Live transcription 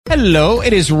Hello,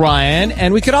 it is Ryan,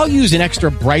 and we could all use an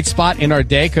extra bright spot in our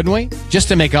day, couldn't we? Just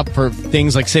to make up for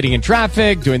things like sitting in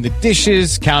traffic, doing the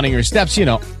dishes, counting your steps,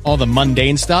 all the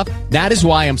mundane stuff. That is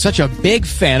why I'm such a big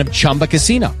fan of Chumba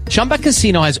Casino. Chumba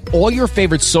Casino has all your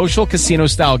favorite social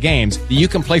casino-style games that you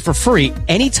can play for free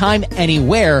anytime,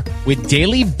 anywhere with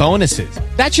daily bonuses.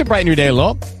 That should brighten your day a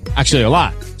little. Actually, a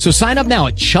lot. So sign up now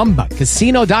at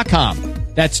ChumbaCasino.com.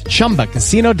 That's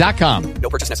ChumbaCasino.com. No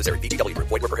purchase necessary. VGW Group.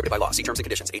 Void where prohibited by law. See terms and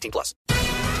conditions. 18 plus.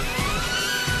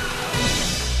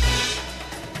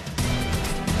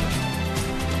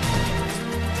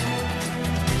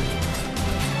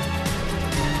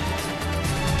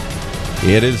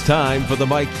 It is time for the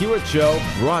Mike Hewitt Show,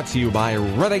 brought to you by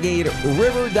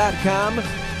RenegadeRiver.com.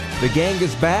 The gang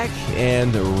is back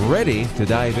and ready to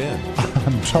dive in.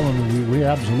 I'm telling you, we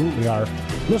absolutely are.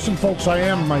 Listen, folks, I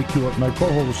am Mike Hewitt, my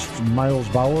co-hosts Miles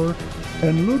Bauer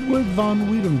and Ludwig von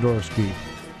Wiedendorski.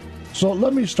 So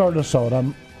let me start us out.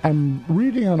 I'm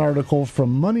reading an article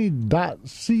from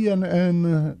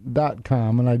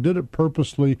money.cnn.com, and I did it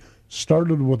purposely.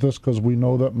 Started with this because we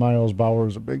know that Miles Bauer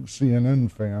is a big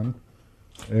CNN fan.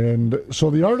 And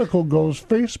so the article goes,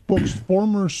 Facebook's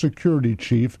former security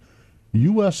chief,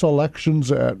 U.S.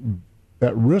 elections at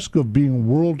risk of being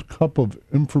World Cup of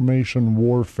Information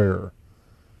Warfare.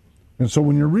 And so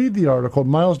when you read the article,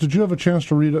 Miles, did you have a chance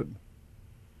to read it?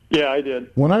 Yeah, I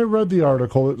did. When I read the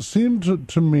article, it seemed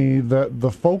to me that the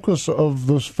focus of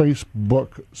this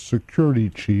Facebook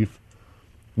security chief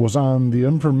was on the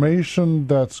information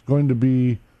that's going to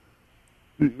be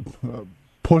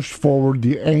pushed forward,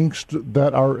 the angst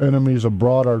that our enemies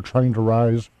abroad are trying to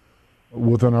rise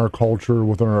within our culture,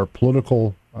 within our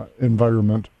political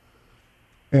environment.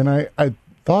 And I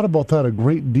thought about that a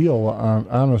great deal,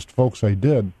 honest folks, I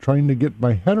did, trying to get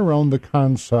my head around the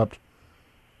concept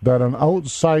that an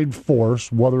outside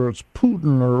force, whether it's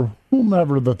Putin or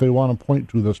whomever that they want to point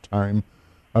to this time,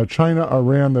 China,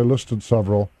 Iran, they listed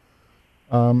several,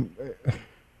 the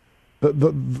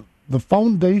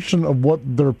foundation of what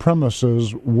their premise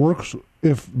is works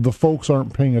if the folks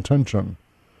aren't paying attention.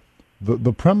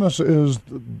 The premise is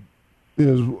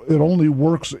it only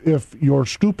works if you're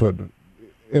stupid.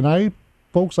 And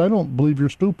folks, I don't believe you're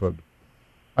stupid.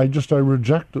 I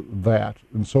reject that.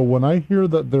 And so when I hear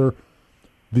that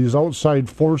these outside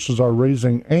forces are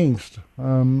raising angst,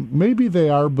 maybe they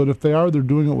are, but if they are, they're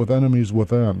doing it with enemies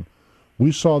within.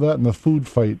 We saw that in the food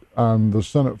fight on the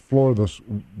Senate floor, the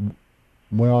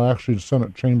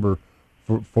Senate chamber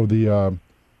for the,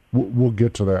 we'll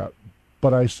get to that.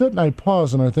 But I sit and I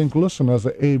pause and I think, listen, as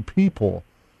a people,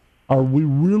 are we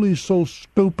really so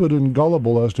stupid and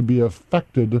gullible as to be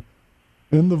affected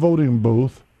in the voting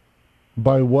booth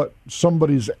by what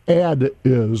somebody's ad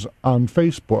is on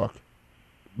Facebook?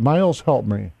 Miles, help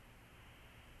me.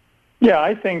 Yeah,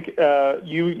 I think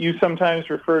you sometimes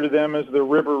refer to them as the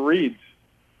river reeds.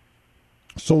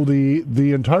 So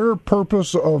the entire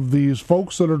purpose of these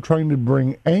folks that are trying to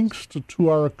bring angst to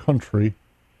our country,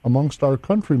 amongst our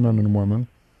countrymen and women,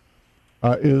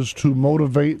 is to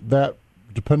motivate that,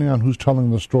 depending on who's telling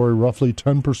the story, roughly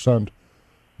 10%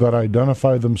 that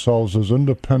identify themselves as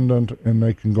independent, and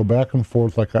they can go back and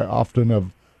forth, like I often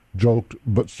have joked,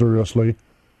 but seriously,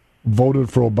 voted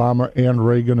for Obama and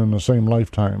Reagan in the same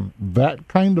lifetime. That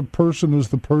kind of person is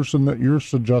the person that you're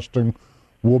suggesting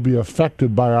will be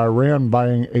affected by Iran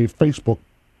buying a Facebook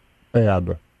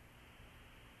ad.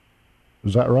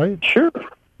 Is that right? Sure.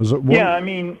 Is it? Yeah, I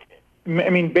mean,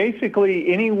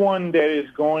 basically anyone that is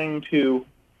going to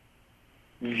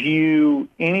view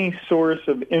any source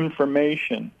of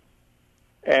information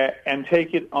and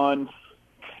take it on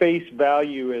face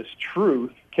value as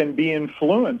truth can be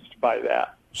influenced by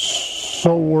that.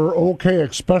 So we're okay,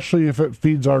 especially if it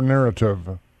feeds our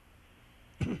narrative.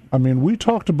 I mean, we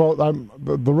talked about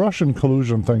the Russian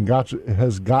collusion thing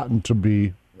has gotten to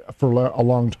be, for a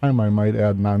long time, I might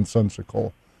add,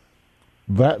 nonsensical.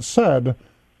 That said,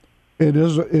 it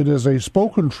is a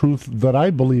spoken truth that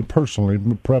I believe personally,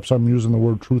 perhaps I'm using the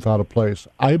word truth out of place,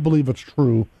 I believe it's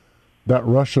true that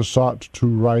Russia sought to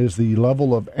rise the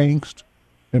level of angst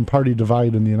and party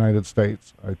divide in the United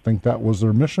States. I think that was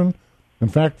their mission. In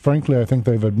fact, frankly, I think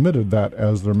they've admitted that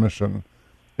as their mission.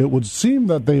 It would seem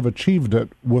that they've achieved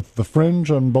it with the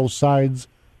fringe on both sides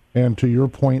and, to your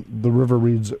point, the river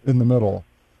reeds in the middle.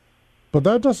 But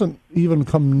that doesn't even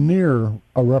come near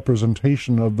a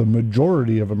representation of the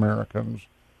majority of Americans.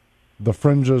 The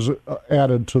fringes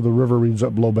added to the river reeds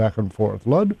that blow back and forth.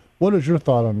 Lud, what is your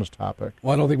thought on this topic?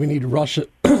 Well, I don't think we need Russia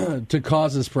to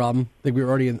cause this problem. I think we were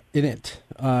already in it.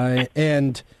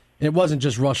 And it wasn't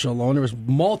just Russia alone. There was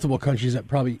multiple countries that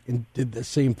probably did the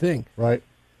same thing. Right.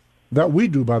 That we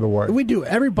do, by the way. We do.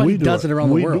 Everybody does it around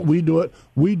the world. We do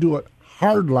it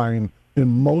hardline in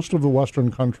most of the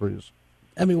Western countries.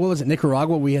 I mean, what was it,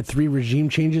 Nicaragua? We had 3 regime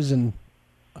changes in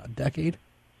a decade.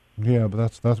 Yeah,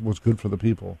 but that's what's good for the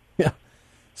people. Yeah.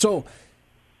 So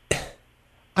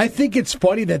I think it's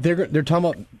funny that they're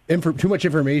talking about too much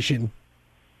information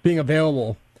being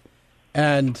available,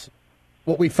 and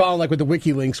what we found, like with the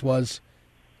WikiLeaks, was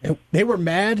they were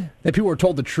mad that people were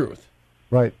told the truth.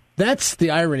 Right. That's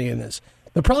the irony in this.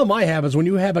 The problem I have is when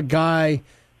you have a guy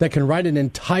that can write an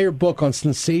entire book on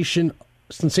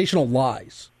sensational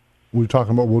lies. We're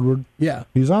talking about Woodward? Yeah.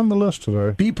 He's on the list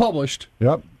today. Be published.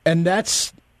 Yep. And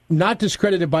that's not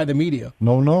discredited by the media.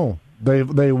 No.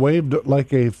 They waved it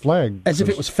like a flag. As if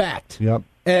it was fact. Yep.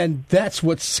 And that's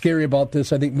what's scary about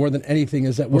this, I think, more than anything,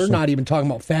 is that we're not even talking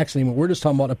about facts anymore. We're just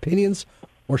talking about opinions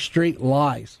or straight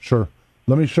lies. Sure.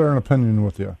 Let me share an opinion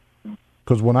with you.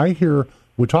 Because when I hear,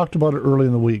 we talked about it early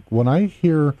in the week, when I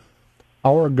hear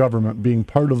our government being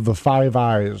part of the Five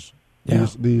Eyes,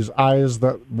 these eyes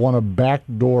that want to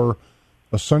backdoor,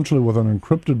 essentially with an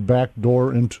encrypted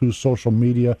backdoor into social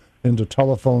media, into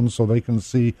telephones, so they can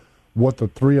see what the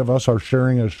three of us are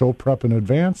sharing as show prep in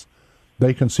advance.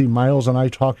 They can see Miles and I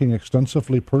talking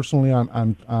extensively personally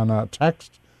on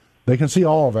text. They can see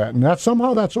all of that. And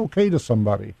somehow that's okay to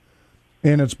somebody.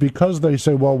 And it's because they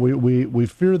say, well, we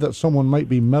fear that someone might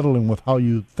be meddling with how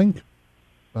you think.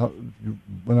 And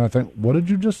I think, what did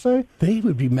you just say? They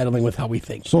would be meddling with how we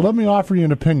think. So let me offer you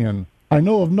an opinion. I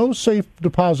know of no safe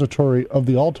depository of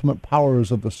the ultimate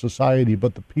powers of the society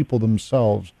but the people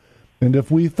themselves. And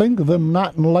if we think them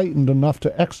not enlightened enough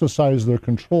to exercise their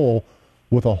control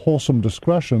with a wholesome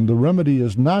discretion, the remedy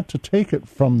is not to take it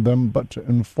from them, but to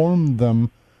inform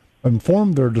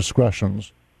their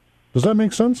discretions. Does that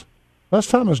make sense? That's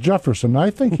Thomas Jefferson. I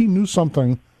think he knew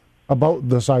something about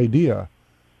this idea.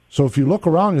 So if you look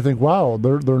around, you think, wow,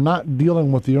 they're not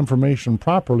dealing with the information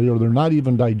properly, or they're not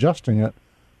even digesting it.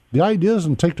 The idea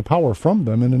isn't to take the power from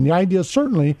them, and then the idea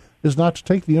certainly is not to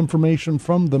take the information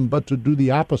from them, but to do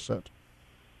the opposite,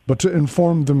 but to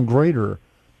inform them greater,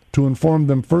 to inform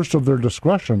them first of their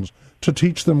discretions, to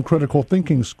teach them critical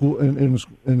thinking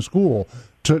in school.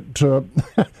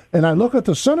 And I look at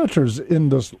the senators in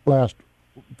this last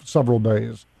several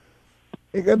days.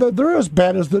 They're as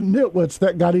bad as the nitwits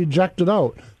that got ejected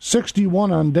out.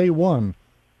 61 on day one.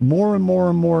 More and more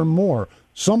and more and more.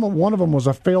 One of them was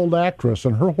a failed actress,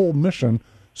 and her whole mission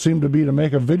seemed to be to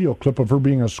make a video clip of her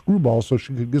being a screwball so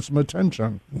she could get some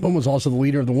attention. One was also the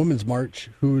leader of the Women's March,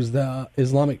 who's the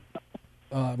Islamic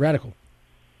radical.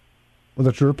 Well,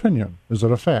 that's your opinion. Is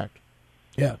it a fact?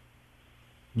 Yeah.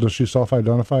 Does she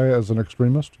self-identify as an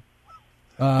extremist?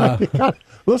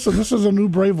 Listen, this is a new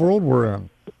brave world we're in.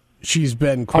 She's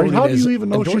been quoted how do as you even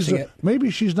know endorsing maybe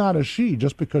she's not a she.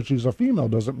 Just because she's a female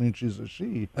doesn't mean she's a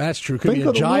she. That's true. Could be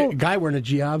a guy wearing a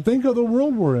jihad. Think of the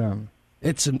world we're in.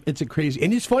 It's a crazy.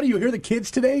 And it's funny, you hear the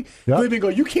kids today, they even go,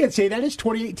 you can't say that, it's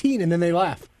 2018, and then they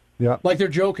laugh. Yeah. Like they're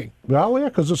joking. Well, yeah,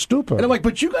 because it's stupid. And I'm like,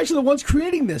 but you guys are the ones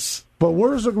creating this. But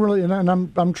where's it really, and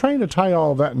I'm trying to tie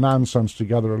all that nonsense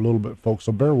together a little bit, folks,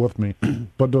 so bear with me.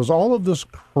 But does all of this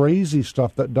crazy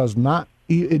stuff that does not,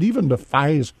 it even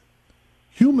defies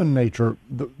human nature,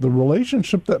 the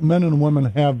relationship that men and women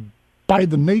have by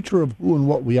the nature of who and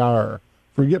what we are.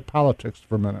 Forget politics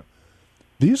for a minute.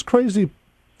 These crazy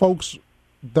folks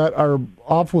that are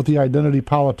off with the identity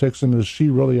politics and is she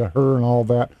really a her and all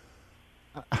that,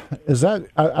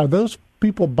 are those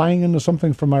people buying into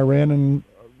something from Iran and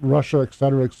Russia, et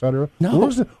cetera, et cetera? No.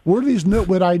 Where do these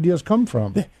nitwit ideas come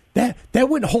from? That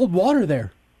wouldn't hold water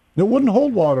there. It wouldn't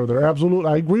hold water there. Absolutely,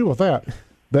 I agree with that.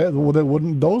 They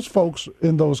wouldn't. Those folks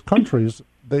in those countries,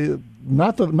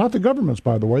 not the governments,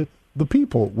 by the way, the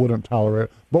people wouldn't tolerate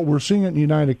it. But we're seeing it in the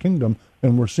United Kingdom,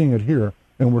 and we're seeing it here,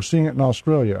 and we're seeing it in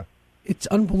Australia. It's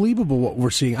unbelievable what we're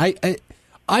seeing.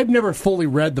 I've never fully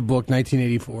read the book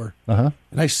 1984, and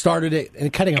I started it, and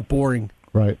it kind of got boring.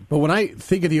 Right. But when I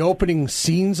think of the opening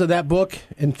scenes of that book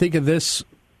and think of this,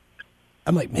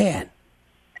 I'm like, man.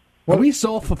 Are we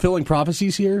self-fulfilling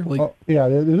prophecies here? Yeah,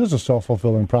 it is a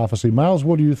self-fulfilling prophecy. Miles,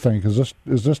 what do you think? Is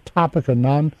this topic a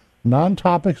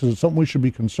non-topic? Is it something we should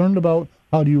be concerned about?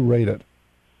 How do you rate it?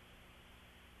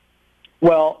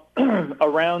 Well,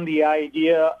 around the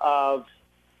idea of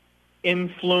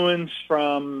influence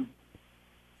from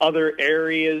other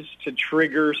areas to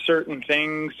trigger certain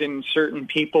things in certain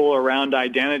people around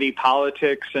identity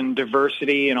politics and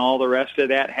diversity and all the rest of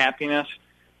that happiness.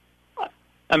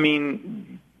 I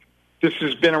mean, this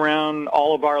has been around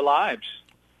all of our lives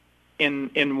in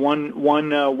one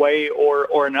way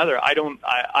or another. I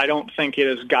don't think it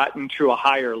has gotten to a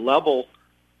higher level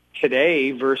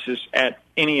today versus at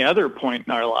any other point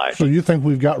in our life. So you think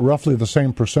we've got roughly the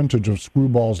same percentage of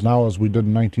screwballs now as we did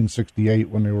in 1968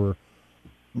 when they were,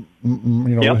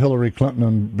 Yep. Hillary Clinton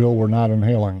and Bill were not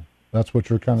inhaling? That's what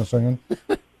you're kind of saying?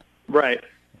 Right.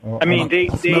 I mean, they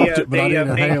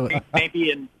may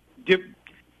be in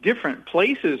different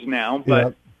places now,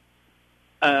 but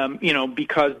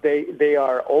because they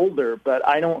are older. But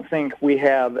I don't think we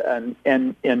have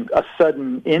a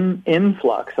sudden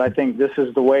influx. I think this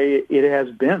is the way it has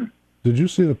been. Did you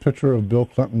see the picture of Bill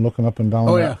Clinton looking up and down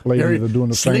that lady that's doing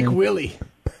the Slick singing? Willie.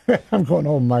 I'm going,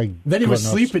 oh my Then he was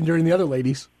goodness. sleeping during the other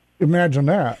ladies. Imagine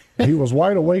that. He was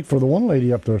wide awake for the one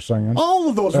lady up there singing. All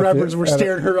of those reverends were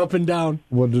staring her up and down.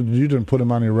 Well, you didn't put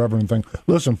him on your reverend thing.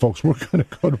 Listen, folks, we're going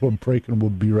to go to a break and we'll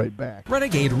be right back.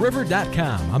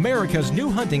 RenegadeRiver.com, America's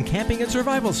new hunting, camping, and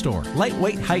survival store.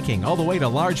 Lightweight hiking all the way to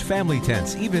large family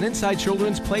tents, even inside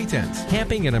children's play tents.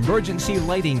 Camping and emergency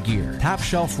lighting gear. Top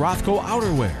shelf Rothko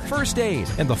outerwear. First aid.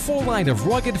 And the full line of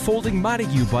rugged folding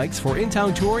Montague bikes for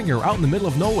in-town touring or out in the middle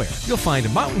of nowhere. You'll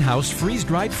find Mountain House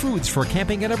freeze-dried foods for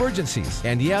camping and emergencies.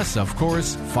 And yes, of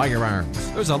course,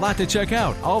 firearms. There's a lot to check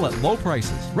out, all at low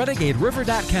prices.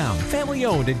 RenegadeRiver.com, family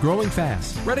owned and growing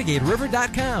fast.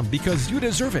 RenegadeRiver.com, because you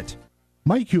deserve it.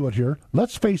 Mike Hewitt here.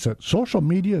 Let's face it, social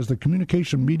media is the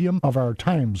communication medium of our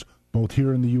times, both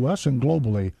here in the U.S. and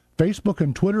globally. Facebook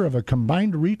and Twitter have a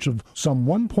combined reach of some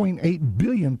 1.8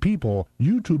 billion people.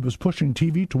 YouTube is pushing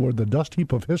TV toward the dust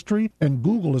heap of history, and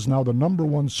Google is now the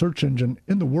 #1 search engine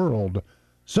in the world.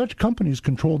 Such companies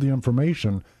control the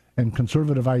information, and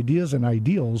conservative ideas and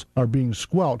ideals are being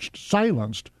squelched,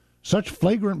 silenced. Such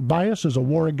flagrant bias is a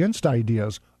war against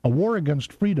ideas, a war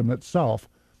against freedom itself.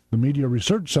 The Media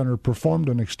Research Center performed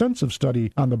an extensive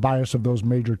study on the bias of those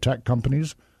major tech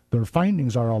companies. Their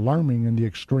findings are alarming in the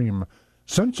extreme.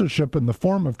 Censorship in the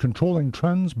form of controlling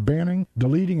trends, banning,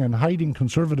 deleting, and hiding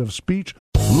conservative speech.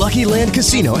 Lucky Land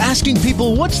Casino, asking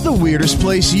people, what's the weirdest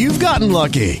place you've gotten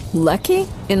lucky? Lucky?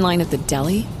 In line at the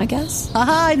deli, I guess?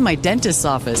 Aha, in my dentist's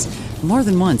office. More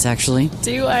than once, actually.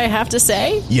 Do I have to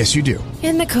say? Yes, you do.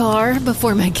 In the car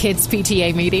before my kids'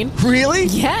 PTA meeting. Really?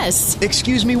 Yes.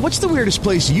 Excuse me, what's the weirdest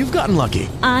place you've gotten lucky?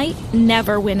 I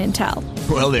never win and tell.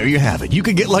 Well, there you have it. You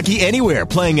can get lucky anywhere,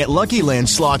 playing at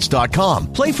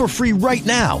LuckyLandSlots.com. Play for free right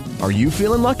now. Are you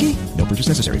feeling lucky? No purchase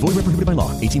necessary. Void where prohibited by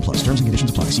law. 18 plus. Terms and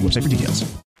conditions apply. See website for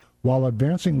details. While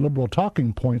advancing liberal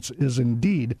talking points is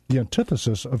indeed the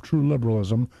antithesis of true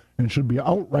liberalism and should be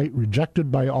outright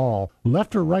rejected by all,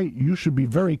 left or right, you should be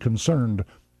very concerned.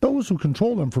 Those who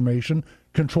control information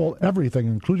control everything,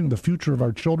 including the future of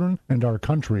our children and our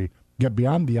country. Get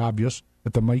beyond the obvious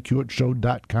at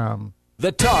themikehewitt.com.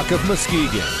 The Talk of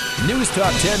Muskegon. News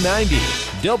Talk 1090,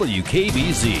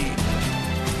 WKBZ.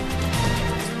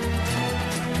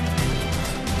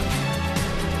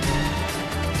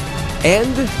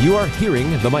 And you are hearing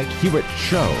The Mike Hewitt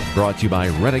Show, brought to you by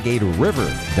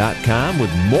RenegadeRiver.com,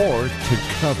 with more to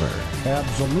cover.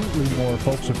 Absolutely more,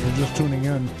 folks. If you're just tuning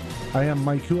in, I am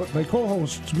Mike Hewitt. My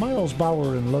co-hosts, Miles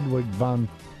Bauer and Ludwig von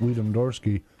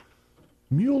Wiedemdorski.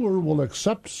 Mueller will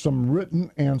accept some written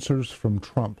answers from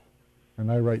Trump,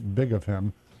 and I write big of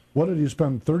him. What did he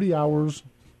spend 30 hours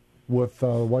with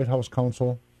White House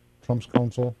counsel, Trump's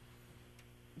counsel?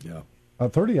 Yeah.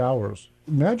 30 hours.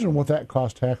 Imagine what that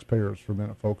cost taxpayers for a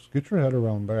minute, folks. Get your head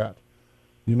around that.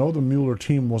 You know the Mueller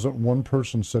team wasn't one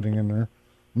person sitting in there.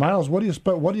 Miles, what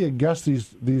do you guess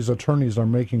these attorneys are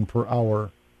making per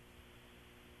hour?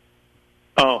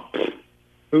 Oh,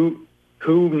 who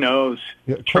knows?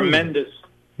 Yeah, Tremendous.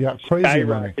 Yeah, crazy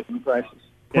money. Prices.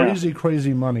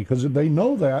 Crazy money, because they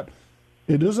know that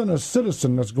it isn't a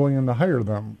citizen that's going in to hire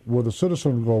them, where the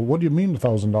citizen will go, what do you mean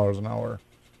 $1,000 an hour?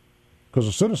 Because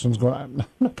the citizen's going, I'm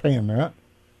not paying that.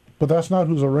 But that's not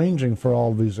who's arranging for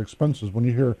all these expenses. When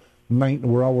you hear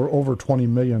we're over $20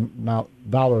 million now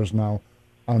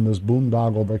on this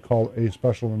boondoggle they call a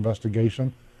special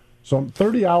investigation. So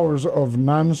 30 hours of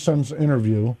nonsense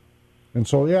interview. And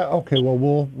so, yeah, okay,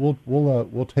 well,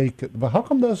 we'll take it. But how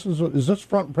come is this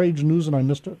front page news and I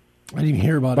missed it? I didn't even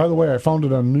hear about it. By the way, I found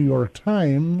it on New York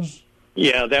Times.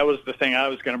 Yeah, that was the thing I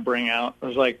was going to bring out. It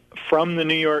was like from the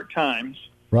New York Times.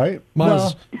 Right?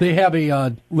 Miles, they have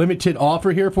a limited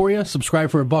offer here for you.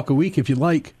 Subscribe for $1 a week if you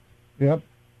like. Yep.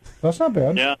 That's not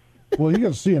bad. Yeah. Well, you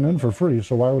get CNN for free,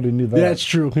 so why would he need that? That's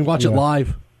true. You can watch it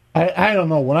live. I don't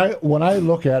know. When I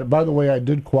look at it, by the way, I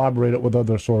did corroborate it with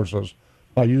other sources.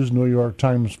 I use New York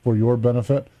Times for your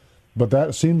benefit, but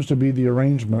that seems to be the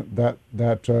arrangement that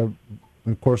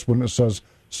of course, when it says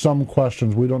some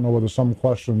questions, we don't know whether some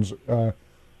questions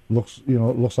looks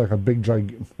like a big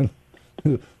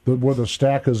where the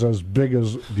stack is as big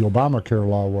as the Obamacare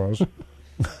law was.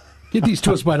 Get these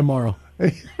to us by tomorrow.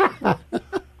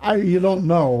 You don't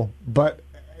know, but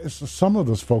some of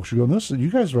those folks, you go, you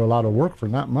guys are a lot of work for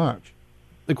not much.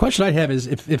 The question I have is,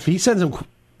 if he sends them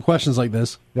questions like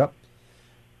this, yep,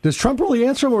 does Trump really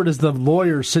answer them, or does the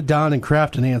lawyer sit down and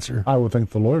craft an answer? I would think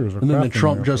the lawyers are crafting and then an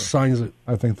Trump answer. just signs it.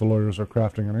 I think the lawyers are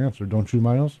crafting an answer. Don't you,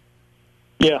 Miles?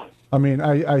 Yeah. I mean,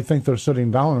 I think they're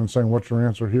sitting down and saying, what's your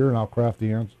answer here? And I'll craft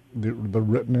the answer, the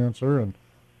written answer. And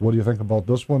what do you think about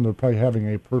this one? They're probably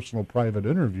having a personal, private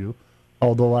interview.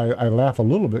 Although I laugh a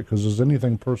little bit because is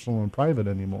anything personal and private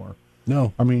anymore?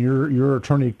 No. I mean, your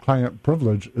attorney-client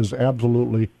privilege is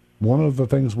absolutely one of the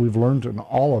things we've learned in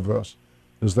all of this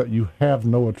is that you have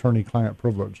no attorney-client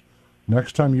privilege.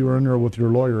 Next time you are in there with your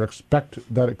lawyer, expect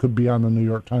that it could be on the New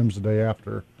York Times the day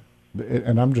after.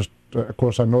 And I'm just, of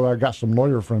course, I know I got some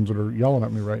lawyer friends that are yelling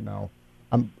at me right now.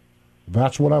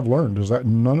 That's what I've learned is that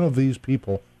none of these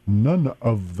people, none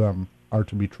of them are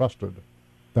to be trusted.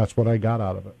 That's what I got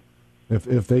out of it.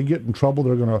 If they get in trouble,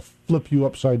 they're going to flip you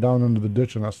upside down into the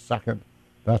ditch in a second.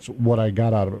 That's what I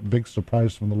got out of it. Big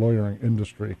surprise from the lawyering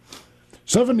industry.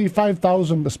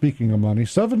 $75,000, speaking of money,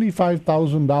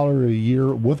 $75,000 a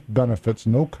year with benefits,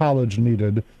 no college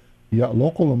needed, yet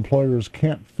local employers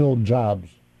can't fill jobs.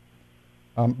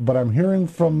 But I'm hearing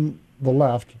from the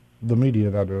left, the media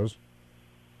that is,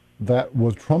 that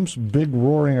with Trump's big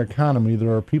roaring economy,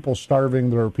 there are people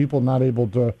starving, there are people not able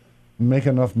to make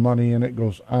enough money, and it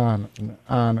goes on and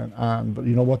on and on. But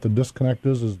you know what the disconnect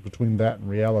is between that and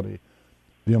reality.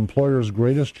 The employer's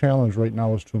greatest challenge right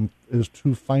now is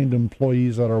to find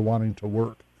employees that are wanting to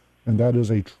work, and that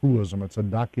is a truism. It's a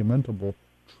documentable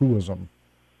truism.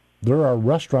 There are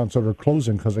restaurants that are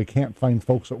closing because they can't find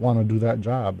folks that want to do that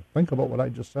job. Think about what I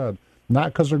just said. Not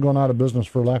because they're going out of business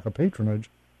for lack of patronage.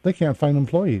 They can't find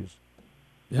employees.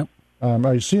 Yep.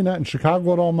 Are you seeing that in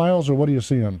Chicago at all, Miles, or what are you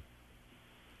seeing?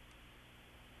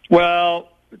 Well,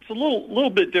 it's a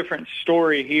little bit different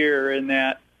story here in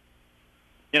that,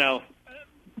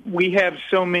 we have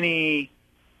so many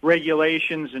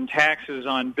regulations and taxes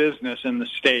on business in the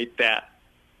state that,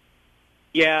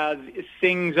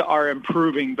 things are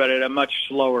improving, but at a much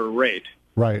slower rate.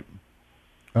 Right.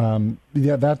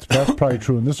 That's probably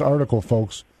true. And this article,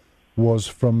 folks, was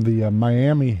from the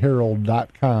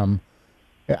MiamiHerald.com.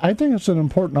 I think it's an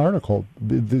important article.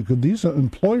 These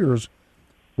employers,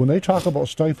 when they talk about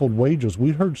stifled wages,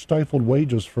 we heard stifled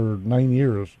wages for 9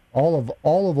 years, all of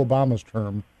Obama's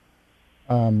term,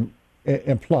 and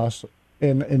plus,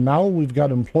 and now we've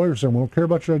got employers saying we don't care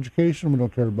about your education, we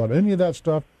don't care about any of that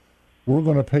stuff. We're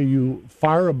going to pay you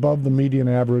far above the median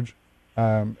average,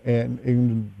 and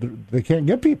they can't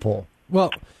get people.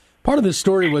 Well, part of the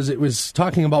story was it was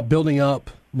talking about building up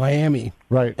Miami,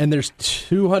 right? And there's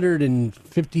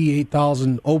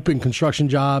 258,000 open construction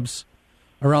jobs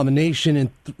around the nation,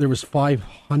 and there was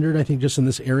 500, I think, just in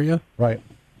this area. Right.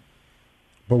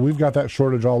 But we've got that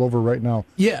shortage all over right now.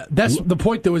 Yeah, that's the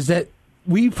point, though, is that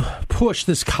we've pushed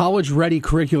this college-ready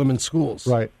curriculum in schools.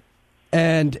 Right.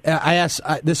 And I asked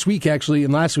this week, actually,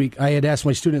 and last week, I had asked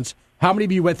my students, how many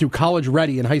of you went through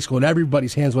college-ready in high school? And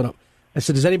everybody's hands went up. I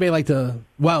said, does anybody like to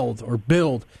weld or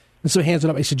build? And so hands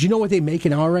went up. I said, do you know what they make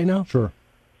an hour right now? Sure.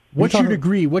 What's your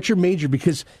degree? What's your major?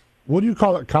 Because what do you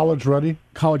call it, college-ready?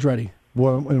 College-ready.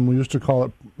 Well, and we used to call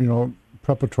it,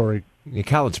 preparatory.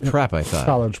 College prep, I thought.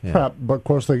 College prep, but of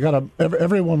course they got to.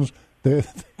 Everyone's they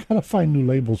got to find new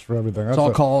labels for everything. It's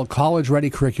all called college-ready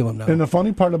curriculum now. And the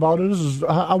funny part about it is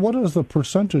what is the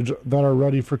percentage that are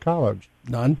ready for college?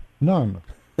 None.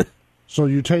 So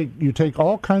you take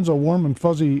all kinds of warm and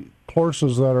fuzzy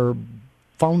courses that are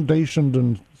foundationed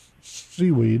in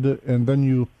seaweed, and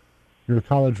then you're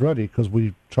college ready because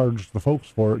we charge the folks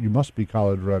for it. You must be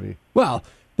college ready. Well.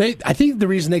 I think the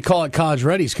reason they call it college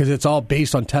ready is because it's all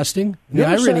based on testing. The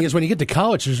irony is when you get to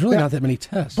college, there's really not that many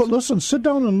tests. But listen, sit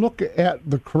down and look at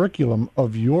the curriculum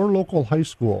of your local high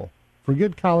school.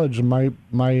 Forget college and my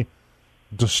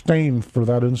disdain for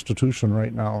that institution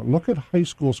right now. Look at high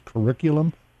school's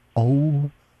curriculum. Oh,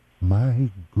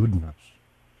 my goodness.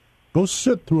 Go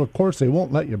sit through a course. They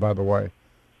won't let you, by the way.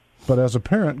 But as a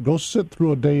parent, go sit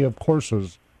through a day of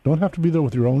courses. Don't have to be there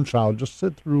with your own child. Just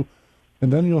sit through.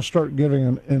 And then you'll start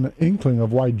getting an inkling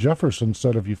of why Jefferson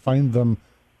said if you find them,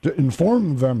 to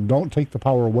inform them, don't take the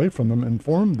power away from them,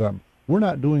 inform them. We're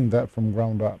not doing that from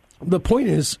ground up. The point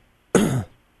is,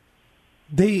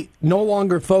 they no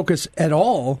longer focus at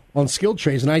all on skilled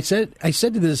trades. And I said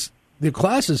to the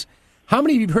classes, how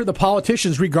many of you have heard the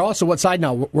politicians, regardless of what side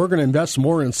now, we're going to invest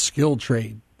more in skilled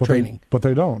training? But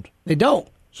they don't. They don't.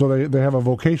 So they have a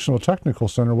vocational technical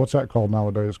center. What's that called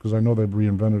nowadays? Because I know they've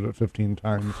reinvented it 15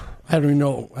 times. I don't even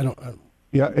know.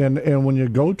 Yeah, and when you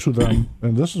go to them,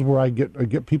 and this is where I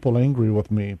get people angry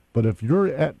with me, but if you're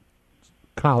at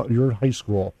college, you're high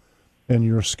school, and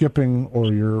you're skipping or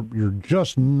you're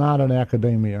just not in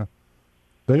academia,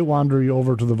 they wander you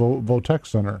over to the Votech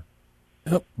Center,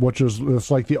 which is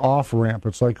it's like the off ramp.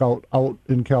 It's like out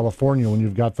in California when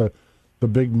you've got the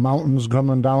big mountains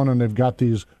coming down and they've got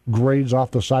these grades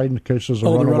off the side in case there's a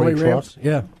runaway truck. Ramps?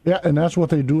 Yeah, and that's what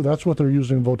they do. That's what they're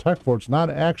using Votech for. It's not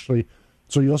actually.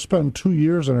 So you'll spend 2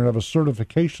 years and have a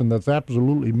certification that's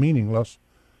absolutely meaningless.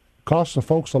 Costs the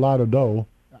folks a lot of dough.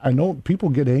 I know people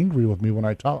get angry with me when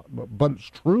I talk, but it's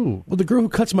true. Well, the girl who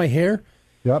cuts my hair,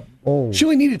 yep. Oh, she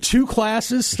only neted 2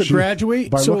 classes to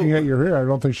graduate. By looking at your hair, I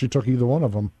don't think she took either one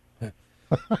of them.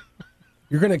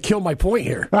 You're going to kill my point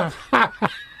here.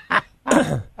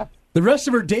 The rest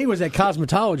of her day was at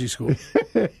cosmetology school.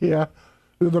 Yeah,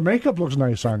 the makeup looks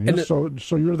nice on you,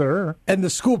 so you're there, and the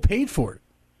school paid for it.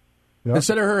 Yep.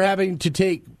 Instead of her having to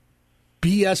take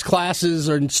BS classes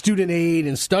or student aid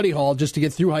and study hall just to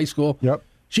get through high school,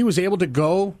 she was able to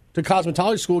go to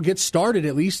cosmetology school, get started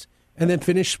at least, and then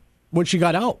finish when she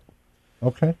got out.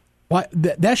 Okay. Why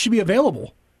that should be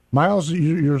available. Miles,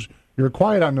 you're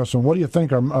quiet on this one. What do you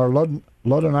think? Are Lud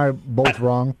and I both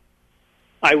wrong?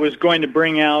 I was going to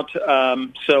bring out,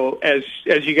 so as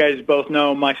you guys both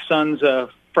know, my son's a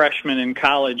freshman in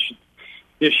college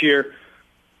this year.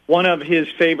 One of his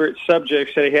favorite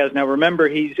subjects that he has, now remember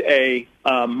he's a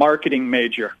marketing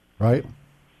major. Right.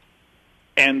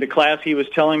 And the class he was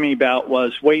telling me about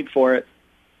was, wait for it,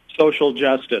 social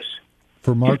justice.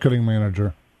 For marketing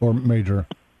manager or major.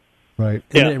 Right.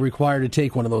 And they're required to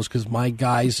take one of those because my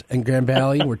guys in Grand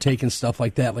Valley were taking stuff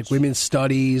like that, like women's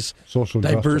studies, social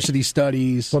diversity justice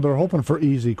studies. So they're hoping for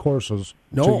easy courses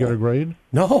to get a grade?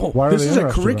 No. Why are this they is a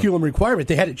interested curriculum requirement.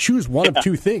 They had to choose one of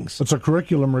 2 things. It's a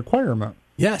curriculum requirement.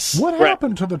 Yes. What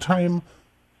happened to the time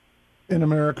in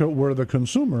America where the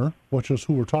consumer, which is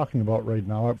who we're talking about right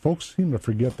now, folks seem to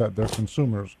forget that they're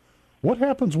consumers. What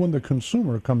happens when the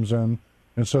consumer comes in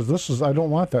and says, I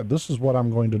don't want that. This is what I'm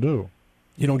going to do.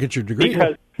 You don't get your degree.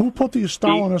 Because who put these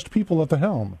Stalinist people at the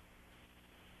helm?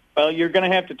 Well, you're going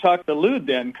to have to talk to Lud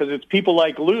then, because it's people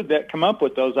like Lud that come up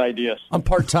with those ideas. I'm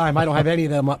part-time. I don't have any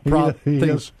of them.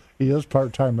 He is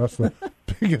part-time. That's the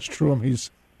biggest truism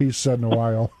he's said in a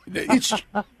while.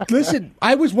 Listen,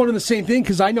 I was wondering the same thing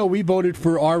because I know we voted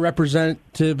for our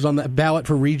representatives on the ballot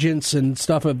for regents and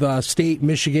stuff of the state,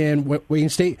 Michigan, Wayne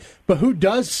State. But who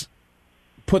does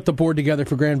put the board together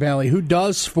for Grand Valley? Who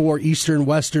does for Eastern,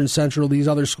 Western, Central, these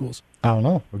other schools? I don't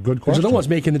know. A good question. They're the ones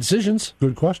making the decisions.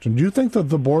 Good question. Do you think that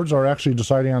the boards are actually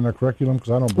deciding on their curriculum?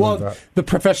 Because I don't believe that. The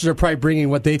professors are probably bringing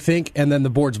what they think, and then the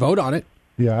boards vote on it.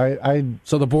 Yeah,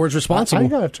 so the board's responsible. I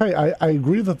got to tell you, I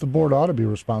agree that the board ought to be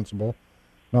responsible.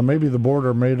 Now, maybe the board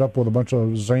are made up with a bunch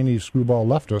of zany screwball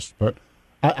leftists, but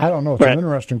I don't know. It's an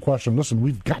interesting question. Listen,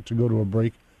 we've got to go to a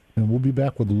break, and we'll be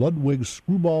back with Ludwig's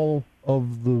Screwball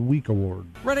of the Week Award.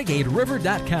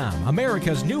 RenegadeRiver.com,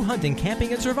 America's new hunting,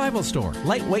 camping, and survival store.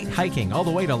 Lightweight hiking all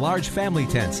the way to large family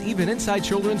tents, even inside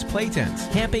children's play tents.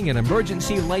 Camping and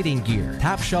emergency lighting gear.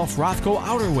 Top shelf Rothko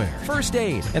outerwear. First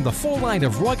aid. And the full line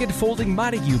of rugged folding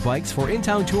Montague bikes for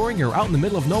in-town touring or out in the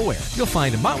middle of nowhere. You'll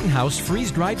find Mountain House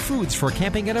freeze-dried foods for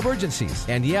camping and emergencies.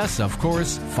 And yes, of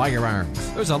course,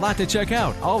 firearms. There's a lot to check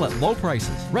out, all at low prices.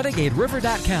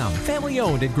 RenegadeRiver.com, family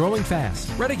owned and growing fast.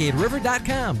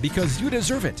 RenegadeRiver.com, because you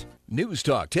deserve it. News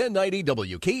Talk 1090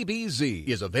 WKBZ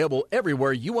is available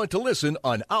everywhere you want to listen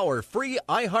on our free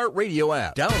iHeartRadio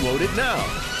app. Download it now.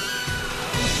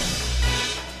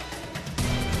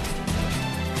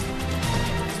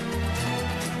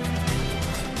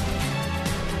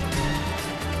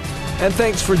 And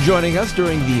thanks for joining us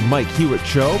during the Mike Hewitt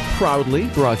Show, proudly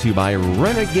brought to you by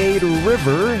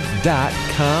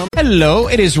RenegadeRiver.com. Hello,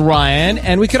 it is Ryan,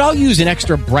 and we could all use an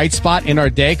extra bright spot in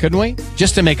our day, couldn't we?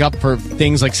 Just to make up for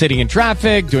things like sitting in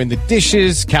traffic, doing the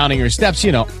dishes, counting your steps,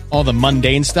 all the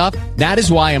mundane stuff. That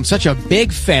is why I'm such a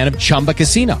big fan of Chumba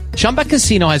Casino. Chumba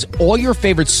Casino has all your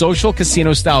favorite social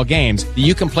casino-style games that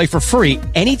you can play for free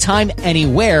anytime,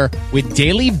 anywhere with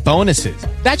daily bonuses.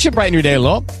 That should brighten your day a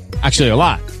little. Actually, a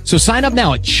lot. So sign up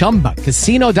now at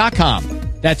ChumbaCasino.com.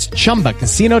 That's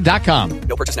ChumbaCasino.com.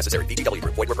 No purchase necessary. VGW.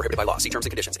 Void where prohibited by law. See terms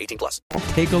and conditions. 18+.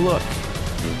 Take a look.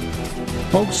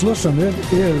 Folks, listen, it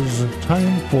is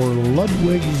time for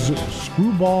Ludwig's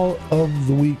Screwball of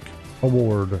the Week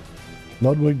Award.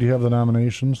 Ludwig, do you have the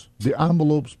nominations? The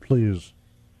envelopes, please.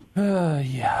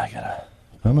 Yeah, I gotta...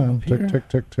 Come on. Tick, tick,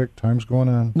 tick, tick. Time's going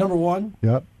on. Number 1.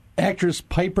 Yep. Actress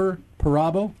Piper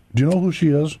Perabo. Do you know who she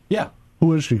is? Yeah.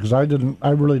 Who is she? Because I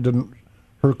really didn't.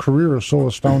 Her career is so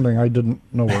astounding, I didn't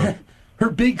know her.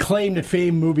 Her big claim to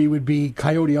fame movie would be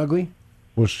Coyote Ugly.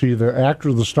 Was she the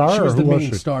actor, the star? She was or the who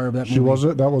main was star of that movie. She was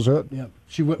it? That was it? Yeah.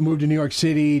 She moved to New York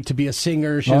City to be a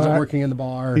singer. She was working in the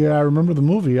bar. Yeah, I remember the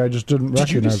movie. I just didn't recognize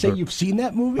Did you just say her. you've seen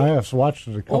that movie? I have watched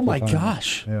it a couple times. Oh, my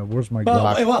gosh. Yeah, where's my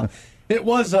Glock? Well, it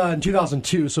was in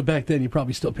 2002, so back then you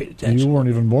probably still paid attention. You weren't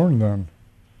even born then.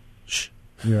 Shh.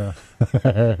 Yeah.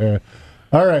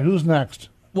 All right, who's next?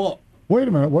 Well, wait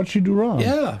a minute. What'd she do wrong?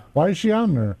 Yeah. Why is she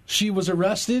on there? She was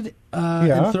arrested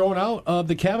and thrown out of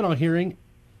the Kavanaugh hearing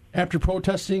after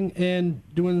protesting and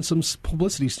doing some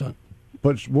publicity stunt.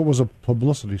 But what was a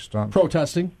publicity stunt?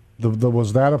 Protesting.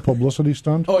 Was that a publicity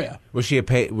stunt? Oh yeah. Was she a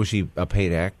paid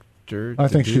actor? I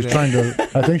think she's trying to.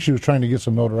 I think she was trying to get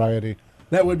some notoriety.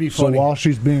 That would be funny. So while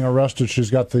she's being arrested,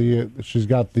 she's got the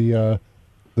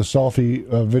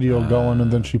selfie video going,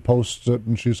 and then she posts it,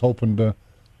 and she's hoping to.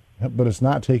 But it's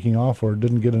not taking off, or it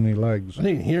didn't get any legs. I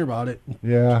didn't hear about it.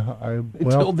 Yeah,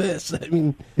 until this. I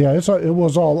mean, yeah, it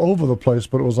was all over the place,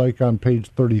 but it was like on page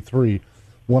 33.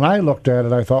 When I looked at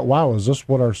it, I thought, "Wow, is this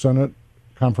what our Senate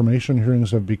confirmation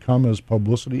hearings have become as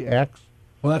publicity acts?"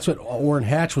 Well, that's what Orrin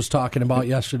Hatch was talking about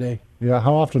yesterday. Yeah,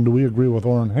 how often do we agree with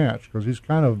Orrin Hatch? Because he's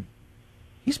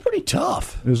pretty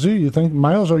tough. Is he? You think,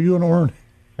 Miles? Are you an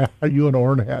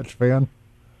Orrin Hatch fan?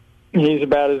 He's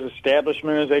about as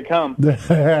establishment as they come.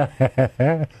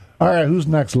 All right, who's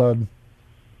next, Lud?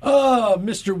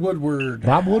 Mr. Woodward.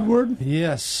 Bob Woodward?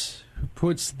 Yes, who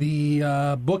puts the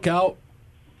book out,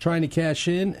 trying to cash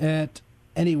in at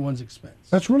anyone's expense.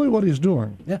 That's really what he's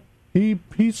doing. Yeah. He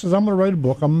says, I'm going to write a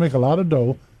book, I'm going to make a lot of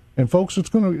dough, and folks, it's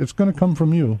going to come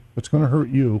from you. It's going to hurt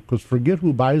you, because forget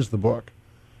who buys the book.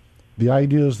 The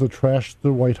idea is to trash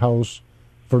the White House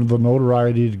for the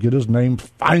notoriety, to get his name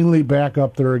finally back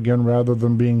up there again, rather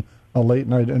than being a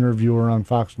late-night interviewer on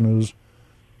Fox News.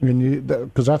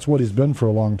 Because that's what he's been for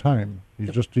a long time.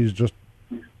 He's just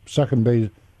second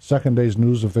day's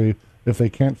news. If they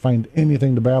can't find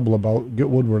anything to babble about, get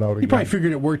Woodward out again. He probably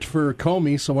figured it worked for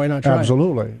Comey, so why not try?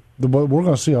 Absolutely. But we're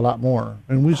going to see a lot more,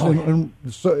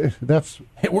 that's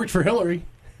it worked for Hillary.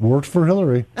 Worked for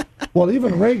Hillary. Well,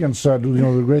 even Reagan said,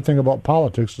 the great thing about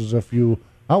politics is if you.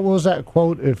 What was that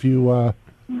quote? If you, and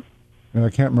I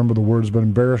can't remember the words, but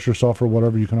embarrass yourself or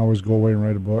whatever, you can always go away and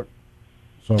write a book.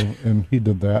 So, and he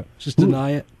did that. Just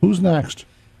deny it. Who's next?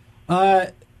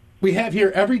 We have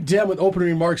here every Dem with opening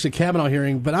remarks at Kavanaugh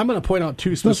hearing, but I'm going to point out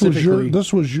two specifically.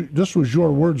 This was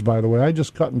your words, by the way. I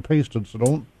just cut and pasted,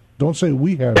 so don't say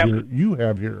we have here. You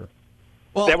have here.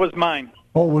 Well, that was mine.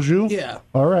 Oh, it was you? Yeah.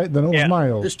 All right, then it was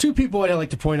Miles. There's two people I'd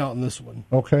like to point out in this one.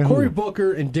 Okay. Cory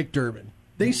Booker and Dick Durbin.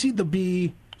 They seem to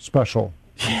be special.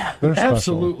 Yeah, they're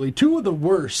absolutely special. Two of the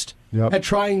worst at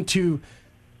trying to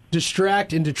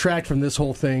distract and detract from this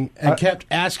whole thing, and kept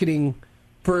asking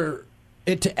for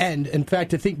it to end. In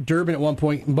fact, I think Durbin at one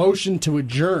point motioned to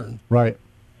adjourn. Right.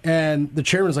 And the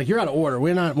chairman was like, "You're out of order.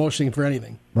 We're not motioning for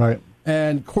anything." Right.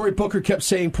 And Cory Booker kept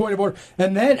saying point of order,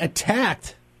 and then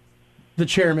attacked the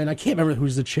chairman. I can't remember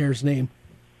who's the chair's name.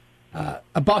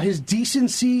 About his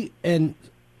decency and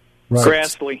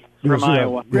Grassley from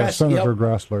Iowa. Senator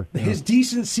Grassley. His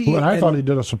decency. Well, and I thought he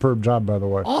did a superb job, by the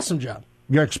way. Awesome job.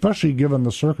 Yeah, especially given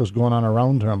the circus going on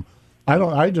around him.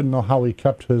 I didn't know how he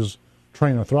kept his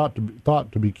train of thought.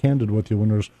 To be candid with you, when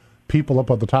there's people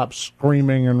up at the top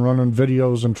screaming and running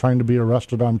videos and trying to be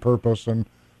arrested on purpose, and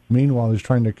meanwhile he's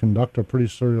trying to conduct a pretty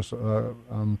serious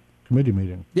committee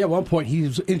meeting. Yeah, at one point he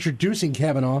was introducing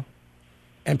Kavanaugh,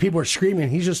 and people were screaming.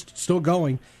 He's just still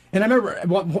going. And I remember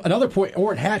at another point,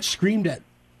 Orrin Hatch screamed at,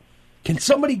 "Can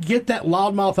somebody get that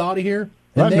loudmouth out of here?"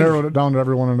 And that narrowed it down to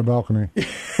everyone on the balcony.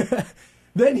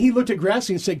 Then he looked at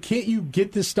Grassley and said, "Can't you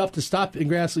get this stuff to stop?" And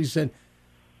Grassley said,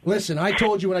 "Listen, I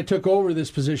told you when I took over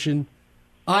this position,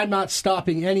 I'm not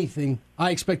stopping anything.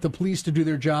 I expect the police to do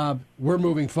their job. We're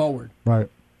moving forward." Right.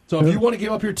 So if you want to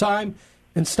give up your time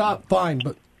and stop, fine,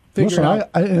 but figure it out.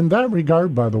 In that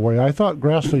regard, by the way, I thought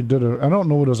Grassley did I don't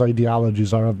know what his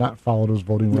ideologies are. I've not followed his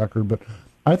voting record, but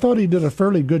I thought he did a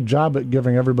fairly good job at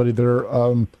giving everybody there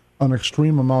an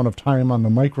extreme amount of time on the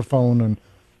microphone. And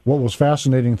what was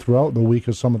fascinating throughout the week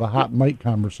is some of the hot mic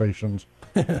conversations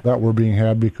that were being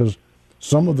had, because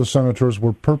some of the senators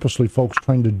were purposely folks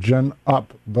trying to gin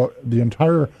up the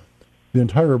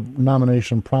entire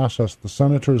nomination process. The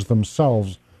senators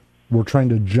themselves were trying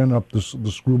to gin up the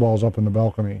screwballs up in the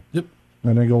balcony. Yep.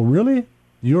 And they go, "Really?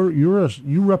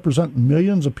 You represent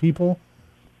millions of people,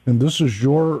 and this is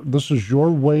your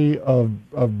way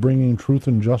of bringing truth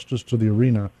and justice to the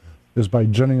arena, is by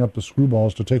ginning up the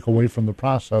screwballs to take away from the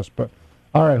process." But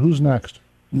all right, who's next?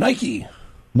 Nike,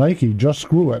 just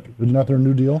screw it. Isn't that their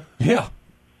new deal? Yeah.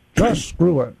 Just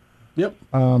screw it. Yep.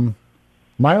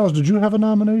 Miles, did you have a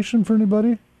nomination for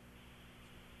anybody?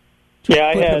 Yeah,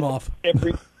 I Flip had him off.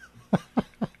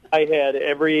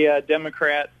 every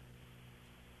Democrat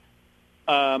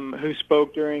who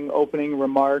spoke during opening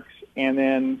remarks, and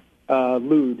then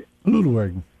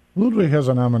Ludwig. Ludwig has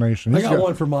a nomination. I got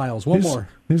one for Miles. One more.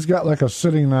 He's got like a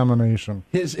sitting nomination.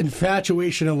 His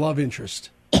infatuation and love interest,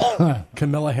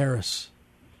 Kamala Harris.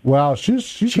 Wow, she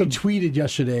tweeted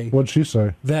yesterday. What'd she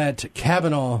say? That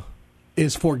Kavanaugh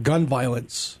is for gun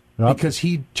violence because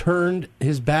he turned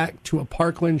his back to a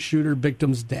Parkland shooter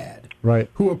victim's dad, right?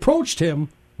 Who approached him,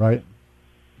 right,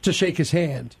 to shake his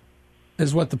hand,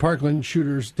 is what the Parkland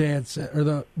shooter's dad said, or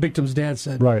the victim's dad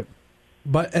said, right?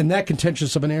 But in that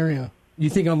contentious of an area, you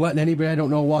think I'm letting anybody I don't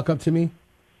know walk up to me?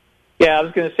 Yeah, I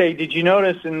was going to say, did you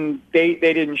notice, and they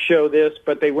didn't show this,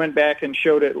 but they went back and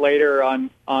showed it later on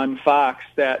Fox,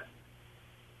 that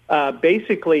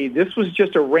basically this was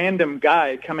just a random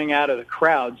guy coming out of the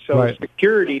crowd. So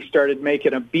security started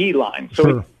making a beeline.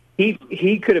 So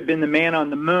he could have been the man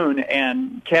on the moon,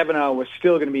 and Kavanaugh was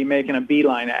still going to be making a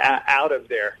beeline out of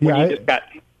there. When he just got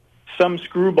some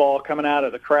screwball coming out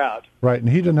of the crowd. Right, and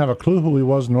he didn't have a clue who he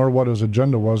was nor what his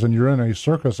agenda was, and you're in a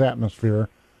circus atmosphere.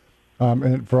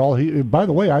 And for all by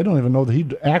the way, I don't even know that he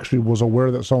actually was aware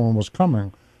that someone was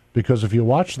coming, because if you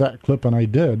watch that clip, and I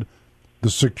did, the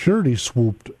security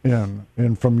swooped in,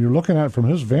 and you're looking at it from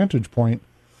his vantage point,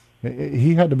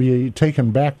 he had to be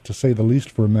taken back, to say the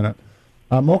least, for a minute.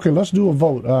 Okay, let's do a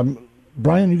vote.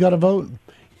 Brian, you got a vote?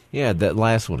 Yeah, that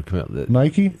last one.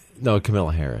 Nike? No,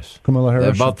 Kamala Harris. Kamala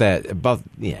Harris.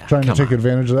 Yeah. Trying to take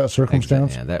advantage of that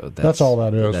circumstance? Exactly, yeah, that's all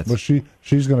that is. But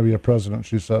she's going to be a president,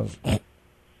 she says.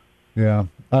 Yeah.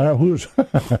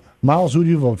 Miles, who do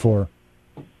you vote for?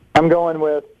 I'm going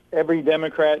with every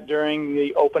Democrat during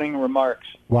the opening remarks.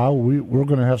 Wow, we're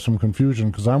going to have some confusion,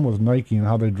 because I'm with Nike and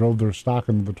how they drove their stock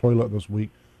into the toilet this week.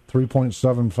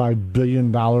 $3.75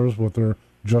 billion with their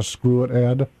Just Screw It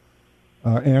ad.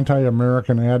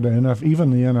 Anti-American ad to even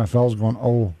the NFL's going,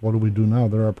 oh, what do we do now?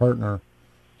 They're our partner.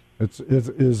 It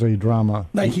is a drama.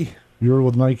 Nike. You're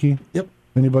with Nike? Yep.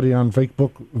 Anybody on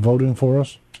Facebook voting for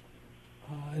us?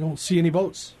 I don't see any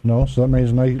votes. No, so that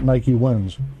means Nike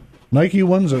wins. Nike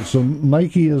wins it, so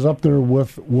Nike is up there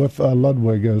with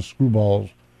Ludwig as screwballs.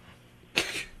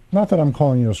 Not that I'm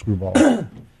calling you a screwball.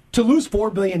 To lose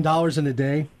 $4 billion in a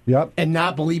day, yep, and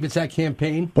not believe it's that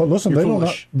campaign. But listen, they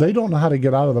foolish. don't know how to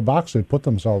get out of the box they put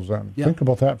themselves in. Yep. Think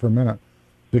about that for a minute,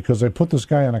 because they put this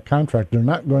guy on a contract. They're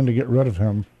not going to get rid of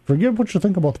him. Forget what you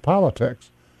think about the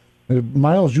politics.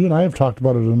 Miles, you and I have talked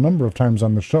about it a number of times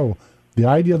on the show. The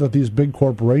idea that these big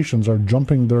corporations are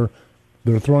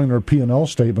they're throwing their P&L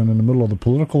statement in the middle of the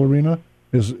political arena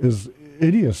is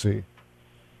idiocy.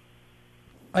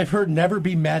 I've heard never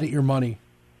be mad at your money.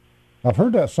 I've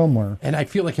heard that somewhere. And I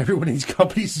feel like everyone in these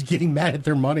companies is getting mad at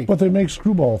their money. But they make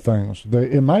screwball things.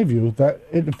 In my view,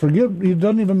 it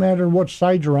doesn't even matter which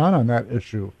side you're on that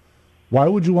issue. Why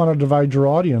would you want to divide your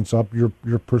audience up, your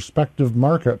prospective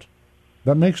market?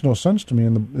 That makes no sense to me.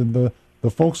 And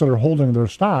the folks that are holding their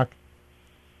stock,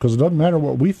 because it doesn't matter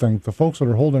what we think, the folks that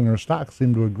are holding their stock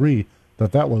seem to agree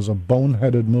that was a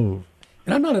boneheaded move.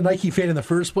 And I'm not a Nike fan in the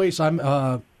first place.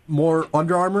 I'm more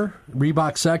Under Armour,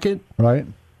 Reebok second. Right.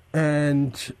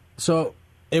 And so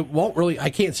it won't really, I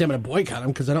can't say I'm going to boycott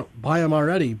them because I don't buy them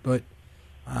already, but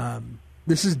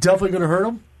this is definitely going to hurt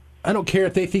them. I don't care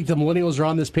if they think the millennials are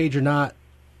on this page or not.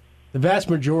 The vast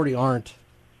majority aren't.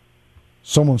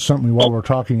 Someone sent me while we're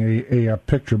talking a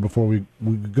picture before we're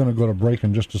going to go to break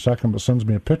in just a second, but sends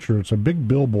me a picture. It's a big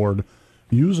billboard.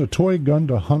 Use a toy gun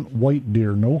to hunt white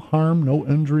deer. No harm, no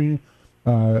injury.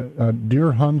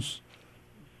 Deer hunts.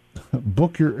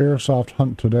 Book your airsoft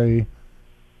hunt today.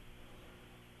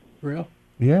 Real?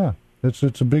 Yeah. It's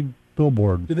a big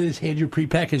billboard. Do they just hand you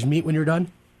prepackaged meat when you're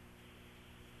done?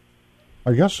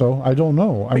 I guess so. I don't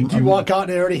know. Do you walk out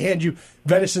and they already hand you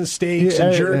venison steaks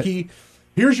and jerky?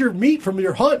 Here's your meat from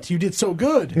your hunt. You did so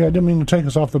good. Yeah, I didn't mean to take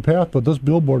us off the path, but this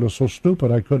billboard is so stupid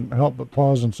I couldn't help but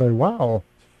pause and say, wow,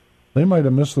 they might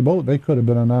have missed the boat. They could have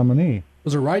been a nominee.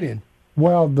 Was a write-in.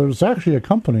 Well, there's actually a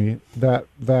company that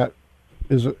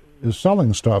is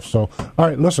selling stuff. So, all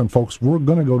right, listen, folks, we're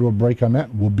going to go to a break on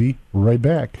that. We'll be right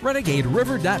back.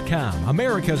 RenegadeRiver.com,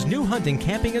 America's new hunting,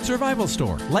 camping, and survival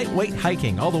store. Lightweight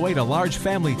hiking all the way to large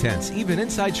family tents, even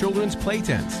inside children's play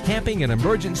tents. Camping and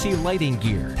emergency lighting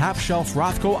gear. Top shelf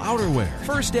Rothko outerwear.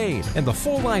 First aid. And the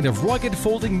full line of rugged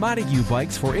folding Montague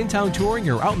bikes for in-town touring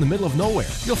or out in the middle of nowhere.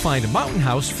 You'll find Mountain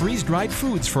House freeze-dried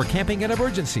foods for camping and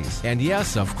emergencies. And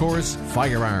yes, of course,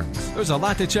 firearms. There's a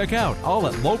lot to check out, all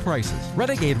at low prices.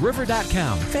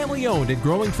 RenegadeRiver.com, family owned and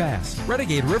growing fast.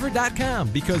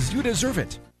 RenegadeRiver.com, because you deserve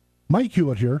it. Mike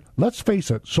Hewitt here. Let's face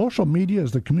it, social media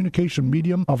is the communication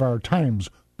medium of our times.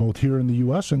 both here in the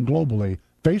U.S. and globally.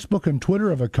 Facebook and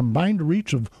Twitter have a combined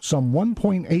reach of some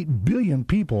 1.8 billion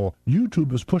people.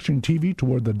 YouTube is pushing TV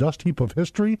toward the dust heap of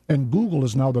history, and Google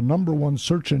is now the #1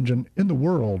 search engine in the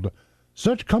world.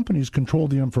 Such companies control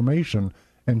the information,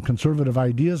 and conservative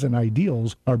ideas and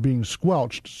ideals are being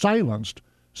squelched, silenced.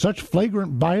 Such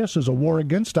flagrant bias is a war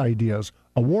against ideas,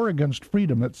 a war against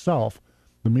freedom itself.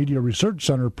 The Media Research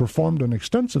Center performed an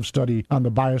extensive study on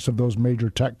the bias of those major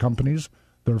tech companies.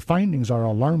 Their findings are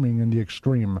alarming in the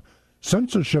extreme.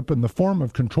 Censorship in the form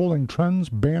of controlling trends,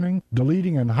 banning,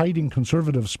 deleting, and hiding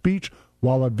conservative speech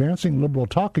while advancing liberal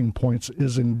talking points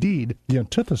is indeed the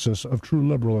antithesis of true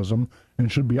liberalism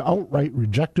and should be outright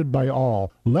rejected by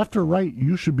all. Left or right,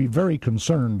 you should be very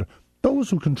concerned.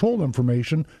 Those who control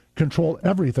information control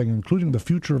everything, including the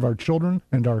future of our children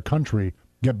and our country.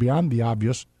 Get beyond the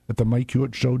obvious at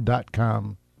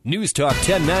themikehewittShow.com. News Talk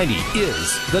 1090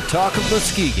 is the talk of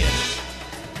Muskegon.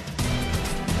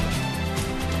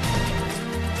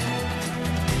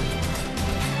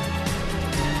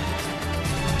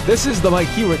 This is the Mike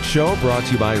Hewitt Show, brought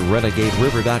to you by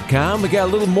RenegadeRiver.com. We got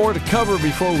a little more to cover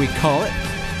before we call it.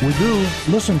 We do.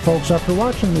 Listen, folks, after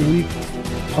watching the week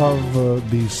of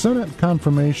the Senate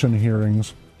confirmation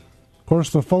hearings, of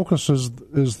course, the focus is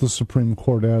the Supreme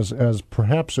Court, as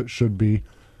perhaps it should be.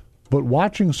 But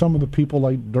watching some of the people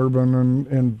like Durbin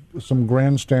and some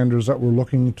grandstanders that were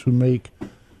looking to make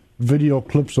video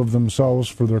clips of themselves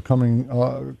for their coming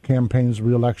campaigns,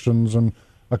 re-elections, and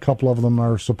a couple of them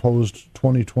are supposed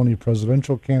 2020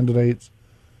 presidential candidates.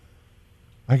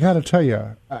 I got to tell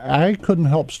you, I couldn't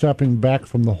help stepping back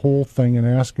from the whole thing and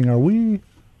asking, are we,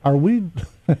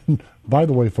 by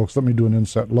the way, folks, let me do an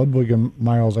inset. Ludwig and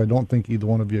Miles, I don't think either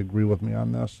one of you agree with me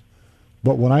on this.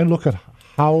 But when I look at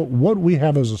what we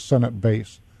have as a Senate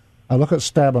base, I look at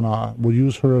Stabenow. We'll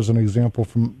use her as an example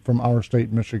from our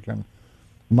state, Michigan.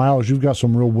 Miles, you've got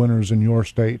some real winners in your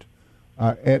state.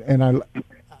 And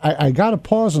I got to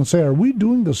pause and say, are we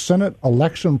doing the Senate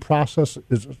election process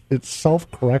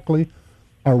itself correctly?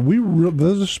 Are we?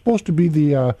 This is supposed to be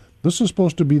the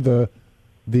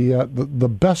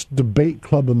best debate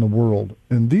club in the world,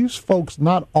 and these folks,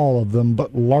 not all of them,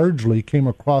 but largely, came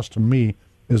across to me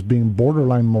as being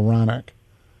borderline moronic,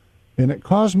 and it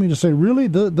caused me to say, really,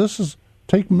 this is,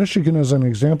 take Michigan as an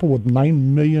example with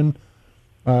 9 million.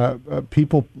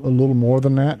 People, a little more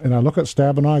than that, and I look at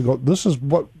Stabenow, I go, this is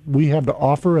what we have to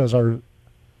offer as our,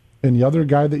 and the other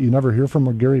guy that you never hear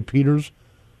from, Gary Peters,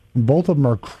 and both of them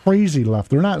are crazy left.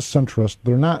 They're not centrist.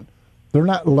 They're not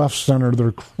left center.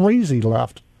 They're crazy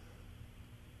left.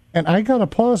 And I got to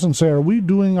pause and say, are we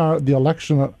doing the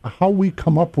election, how we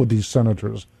come up with these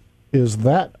senators? Is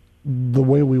that the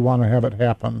way we want to have it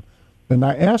happen? And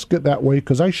I ask it that way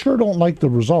because I sure don't like the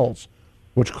results,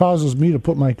 which causes me to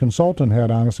put my consultant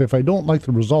hat on and say, if I don't like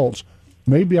the results,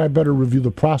 maybe I better review the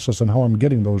process and how I'm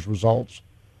getting those results.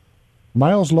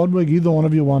 Miles, Ludwig, either one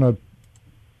of you want to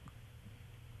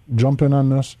jump in on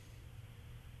this?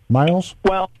 Miles?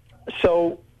 Well,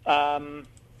 so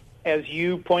as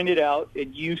you pointed out, it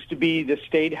used to be the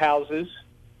state houses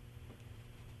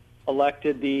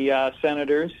elected the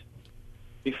senators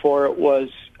before it was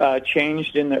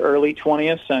changed in the early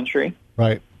 20th century.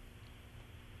 Right.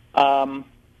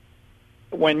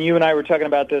 When you and I were talking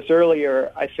about this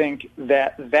earlier, I think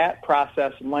that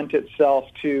process lent itself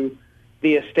to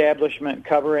the establishment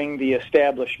covering the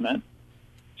establishment.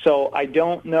 So I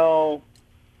don't know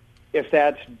if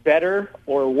that's better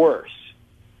or worse,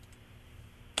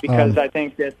 because I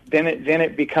think that then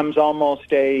it becomes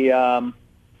almost an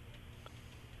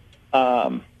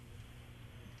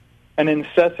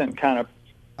incessant kind of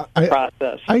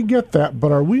process. I get that,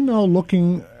 but are we now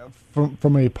looking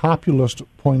from a populist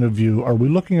point of view? Are we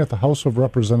looking at the House of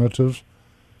Representatives?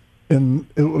 And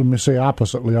let me say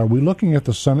oppositely, are we looking at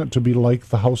the Senate to be like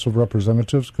the House of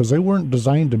Representatives? Because they weren't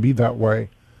designed to be that way.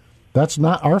 That's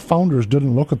not, our founders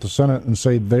didn't look at the Senate and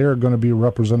say they're going to be a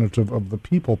representative of the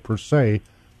people per se.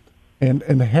 And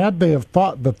had they have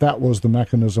thought that was the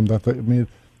mechanism the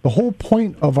whole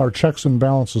point of our checks and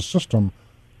balances system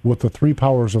with the three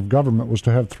powers of government was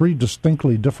to have three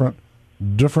distinctly different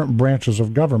branches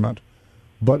of government.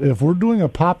 But if we're doing a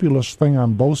populist thing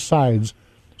on both sides,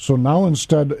 so now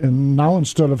instead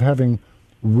of having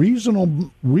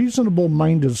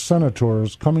reasonable-minded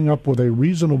senators coming up with a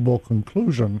reasonable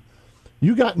conclusion,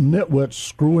 you got nitwits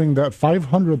screwing that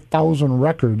 500,000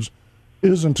 records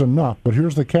isn't enough. But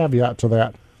here's the caveat to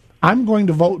that. I'm going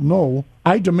to vote no.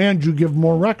 I demand you give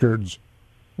more records.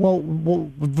 Well,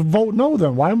 vote no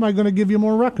then. Why am I going to give you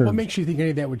more records? What makes you think any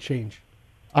of that would change?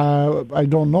 I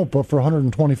don't know, but for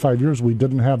 125 years we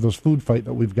didn't have this food fight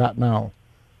that we've got now.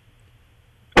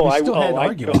 Oh, we still had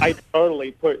arguments. I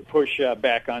totally push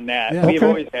back on that. Yeah. We've Okay.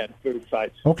 always had food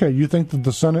fights. Okay, you think that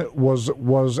the Senate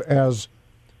was as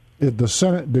the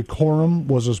Senate decorum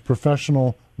was as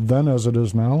professional then as it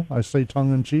is now? I say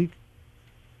tongue in cheek.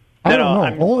 I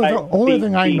don't know. Only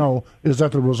thing I know is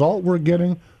that the result we're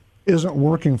getting isn't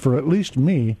working for at least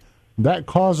me. That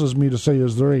causes me to say,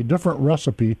 is there a different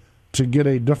recipe to get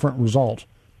a different result?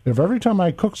 If every time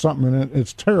I cook something and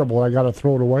it's terrible, I got to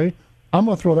throw it away, I'm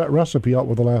going to throw that recipe out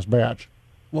with the last batch.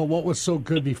 Well, what was so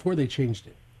good before they changed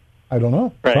it? I don't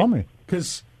know. Right. Tell me.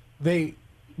 Because they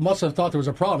must have thought there was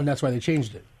a problem, and that's why they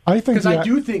changed it. I think because I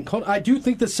do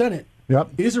think the Senate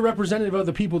is a representative of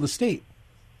the people of the state.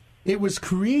 It was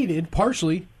created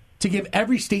partially to give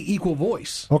every state equal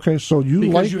voice. Okay, so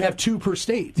because you have 2 per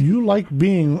state. You like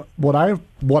being what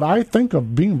I think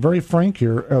of, being very frank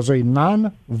here, as a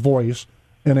non-voice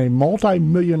in a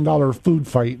multi-million-dollar food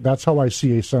fight. That's how I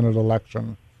see a Senate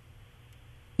election.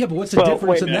 Yeah, but what's the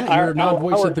difference in that? You're a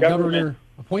non-voice that the governor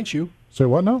appoints you. Say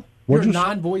what now? You're a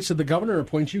non-voice that the governor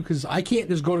appoints you, because I can't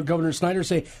just go to Governor Snyder and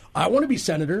say, I want to be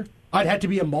senator. I'd have to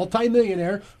be a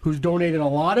multimillionaire who's donated a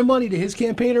lot of money to his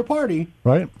campaign or party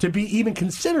to be even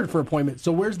considered for appointment.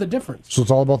 So where's the difference? So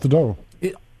it's all about the dough.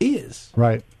 It is.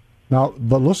 Right. Now,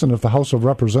 but listen, if the House of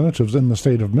Representatives in the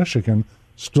state of Michigan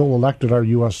still elected our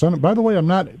U.S. Senate, by the way, I'm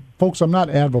not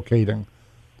advocating.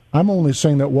 I'm only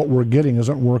saying that what we're getting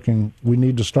isn't working. We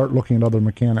need to start looking at other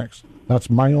mechanics. That's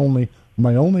my only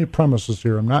premises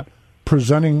here. I'm not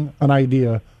presenting an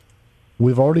idea.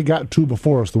 We've already got 2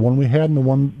 before us. The one we had and the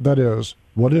one that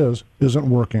isn't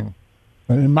working.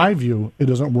 And in my view, it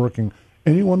isn't working.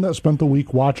 Anyone that spent the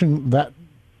week watching that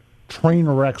train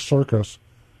wreck circus,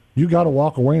 you got to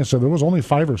walk away and say there was only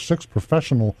 5 or 6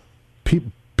 professional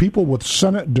people with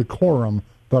Senate decorum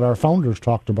that our founders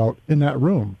talked about in that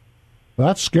room.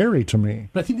 That's scary to me.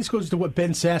 But I think this goes to what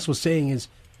Ben Sass was saying is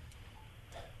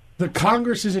the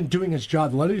Congress isn't doing its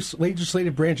job. The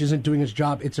legislative branch isn't doing its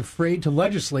job. It's afraid to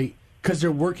legislate because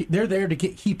they're there to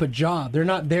keep a job. They're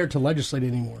not there to legislate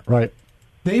anymore. Right.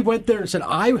 They went there and said,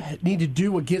 I need to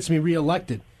do what gets me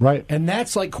reelected. Right. And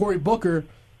that's like Cory Booker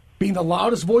being the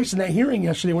loudest voice in that hearing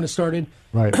yesterday when it started.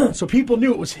 Right. So people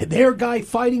knew it was their guy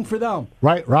fighting for them.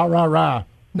 Right. Rah, rah, rah.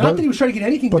 Not that he was trying to get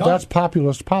anything done. But that's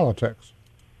populist politics.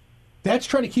 That's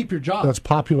trying to keep your job. That's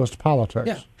populist politics.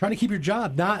 Yeah, trying to keep your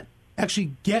job, not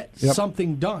actually get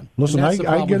something done. Listen, I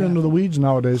get into the weeds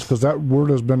nowadays because that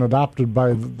word has been adopted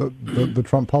by the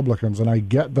Trump Republicans, and I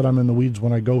get that I'm in the weeds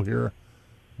when I go here.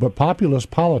 But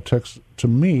populist politics, to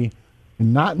me,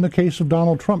 not in the case of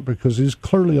Donald Trump, because he's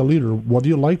clearly a leader. Whether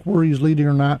you like where he's leading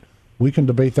or not, we can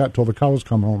debate that till the cows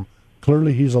come home.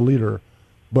 Clearly he's a leader.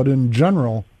 But in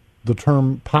general, the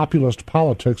term populist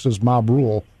politics is mob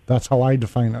rule. That's how I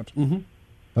define it. Mm-hmm.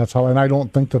 That's how, and I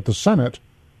don't think that the Senate,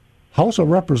 House of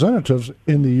Representatives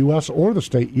in the U.S. or the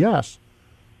state, yes,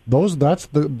 that's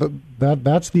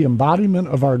the embodiment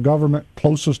of our government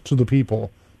closest to the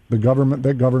people. The government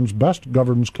that governs best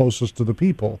governs closest to the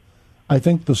people. I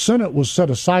think the Senate was set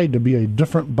aside to be a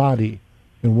different body,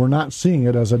 and we're not seeing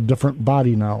it as a different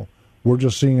body now. We're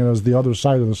just seeing it as the other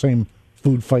side of the same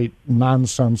food fight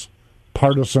nonsense,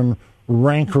 partisan,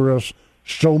 rancorous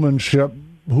showmanship.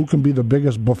 Who can be the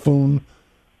biggest buffoon?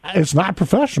 It's not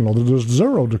professional. There's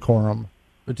zero decorum.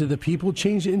 But did the people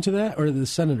change it into that, or did the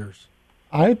senators?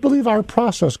 I believe our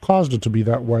process caused it to be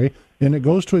that way, and it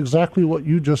goes to exactly what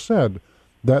you just said,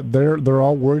 that they're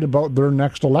all worried about their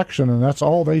next election, and that's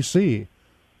all they see.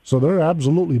 So they're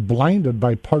absolutely blinded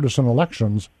by partisan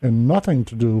elections and nothing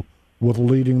to do with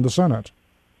leading the Senate.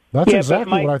 That's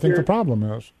exactly Mike, what I think the problem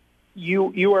is.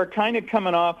 You are kind of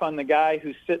coming off on the guy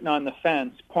who's sitting on the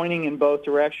fence, pointing in both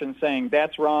directions, saying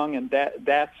that's wrong and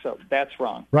that's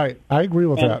wrong. Right, I agree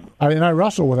with that, and I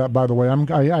wrestle with that. By the way,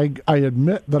 I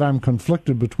admit that I'm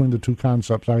conflicted between the two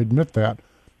concepts. I admit that.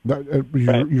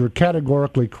 You're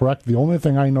categorically correct. The only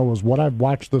thing I know is what I've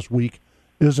watched this week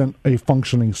isn't a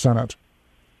functioning Senate.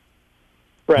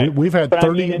 Right, we've had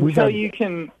 30. Until you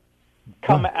can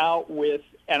come out with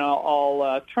an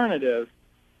alternative.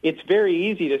 It's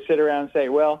very easy to sit around and say,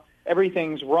 well,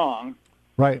 everything's wrong.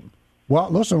 Right.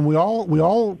 Well, listen, we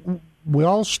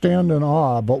all stand in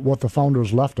awe about what the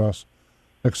founders left us,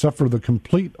 except for the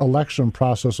complete election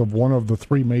process of one of the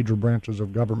 3 major branches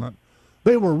of government.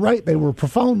 They were right. They were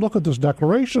profound. Look at this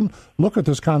Declaration. Look at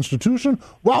this Constitution.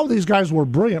 Wow, these guys were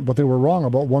brilliant, but they were wrong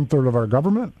about 1/3 of our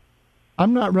government.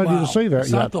 I'm not ready to say that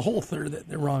it's yet. Not the whole third that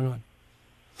they're wrong on.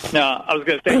 No, I was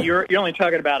going to say, you're only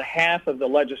talking about half of the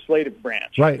legislative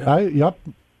branch. Right. Yep.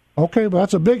 Okay, but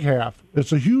that's a big half.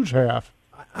 It's a huge half.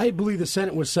 I believe the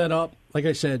Senate was set up, like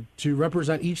I said, to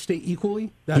represent each state equally.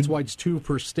 That's why it's 2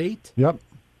 per state. Yep.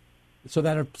 so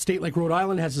that a state like Rhode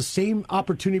Island has the same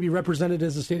opportunity to be represented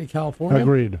as the state of California.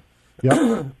 Agreed.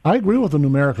 Yeah, I agree with the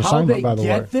numeric assignment, by the way.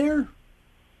 How they get there,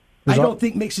 I don't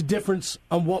think makes a difference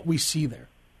on what we see there.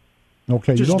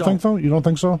 Okay, you don't think so? You don't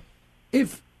think so?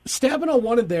 If Stabenow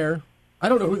wanted there, I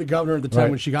don't know who the governor at the time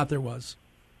when she got there was,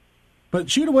 but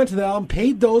she would have went to them,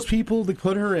 paid those people to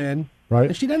put her in,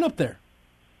 and she'd end up there.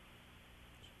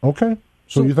 Okay.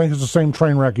 So you think it's the same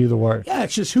train wreck either way? Yeah,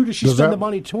 it's just who does she spend the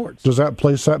money towards? Does that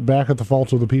place that back at the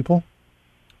fault of the people?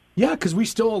 Yeah, because we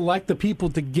still elect the people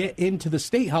to get into the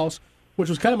state house, which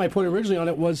was kind of my point originally on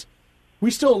it was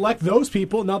we still elect those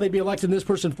people. Now they'd be electing this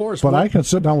person for us. But I can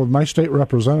sit down with my state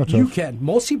representative. You can.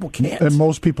 Most people can't. And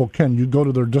most people can. You go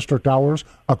to their district hours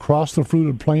across the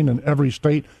fruited plain in every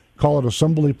state, call it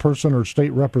assembly person or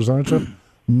state representative.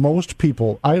 Most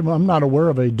people, I'm not aware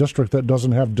of a district that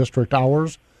doesn't have district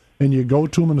hours. And you go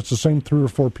to them, and it's the same 3 or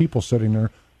 4 people sitting there,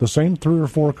 the same 3 or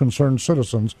 4 concerned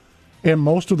citizens. And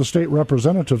most of the state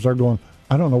representatives are going,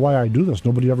 I don't know why I do this.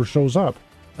 Nobody ever shows up.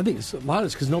 I think a lot of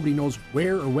it's because nobody knows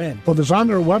where or when. Well, it's on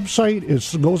their website.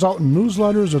 It goes out in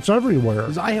newsletters. It's everywhere.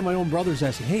 Because I have my own brothers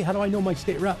asking, hey, how do I know my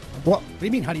state rep? What do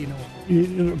you mean, how do you know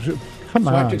it? Come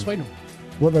on. So I have to explain to them.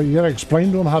 Well, you got to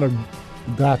explain to them how to...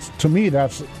 To me,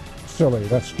 that's silly.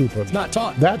 That's stupid. It's not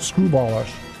taught. That's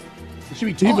screwballish. It should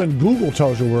be taught. Even Google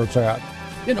tells you where it's at.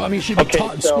 It should be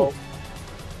taught in school.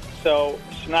 So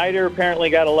Snyder apparently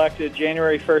got elected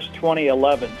January 1st,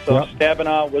 2011. So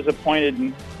Stabenow was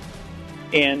appointed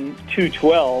in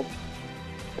 2012.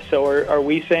 So are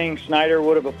we saying Snyder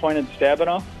would have appointed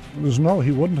Stabenow? No,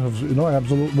 he wouldn't have.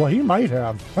 Absolutely. Well, he might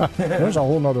have. There's a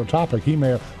whole other topic. He may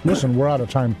have. Listen, we're out of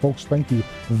time, folks. Thank you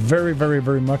very, very,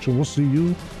 very much, and we'll see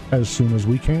you as soon as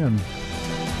we can.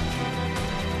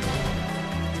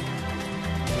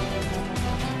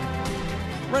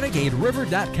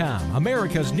 RenegadeRiver.com,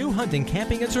 America's new hunting,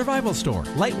 camping, and survival store.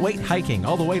 Lightweight hiking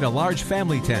all the way to large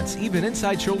family tents, even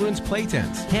inside children's play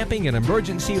tents. Camping and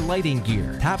emergency lighting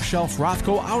gear. Top shelf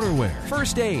Rothko outerwear.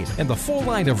 First aid. And the full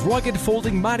line of rugged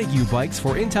folding Montague bikes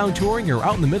for in-town touring or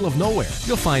out in the middle of nowhere.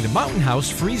 You'll find Mountain House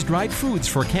freeze-dried foods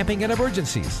for camping and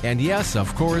emergencies. And yes,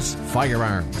 of course,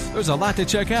 firearms. There's a lot to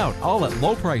check out, all at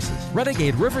low prices.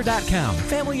 RenegadeRiver.com,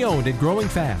 family owned and growing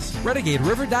fast.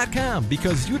 RenegadeRiver.com,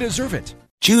 because you deserve it.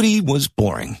 Judy was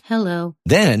boring. Hello.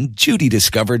 Then Judy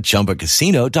discovered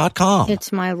ChumbaCasino.com.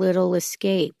 It's my little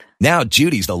escape. Now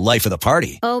Judy's the life of the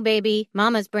party. Oh, baby,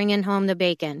 mama's bringing home the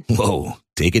bacon. Whoa,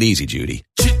 take it easy, Judy.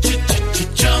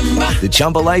 The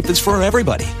Chumba life is for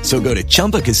everybody. So go to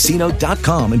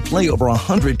ChumbaCasino.com and play over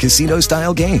 100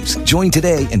 casino-style games. Join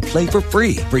today and play for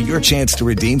free for your chance to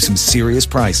redeem some serious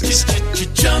prizes.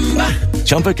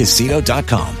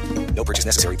 ChumbaCasino.com. No purchase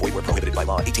necessary. Void where prohibited by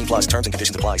law. 18+ terms and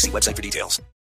conditions apply. See website for details.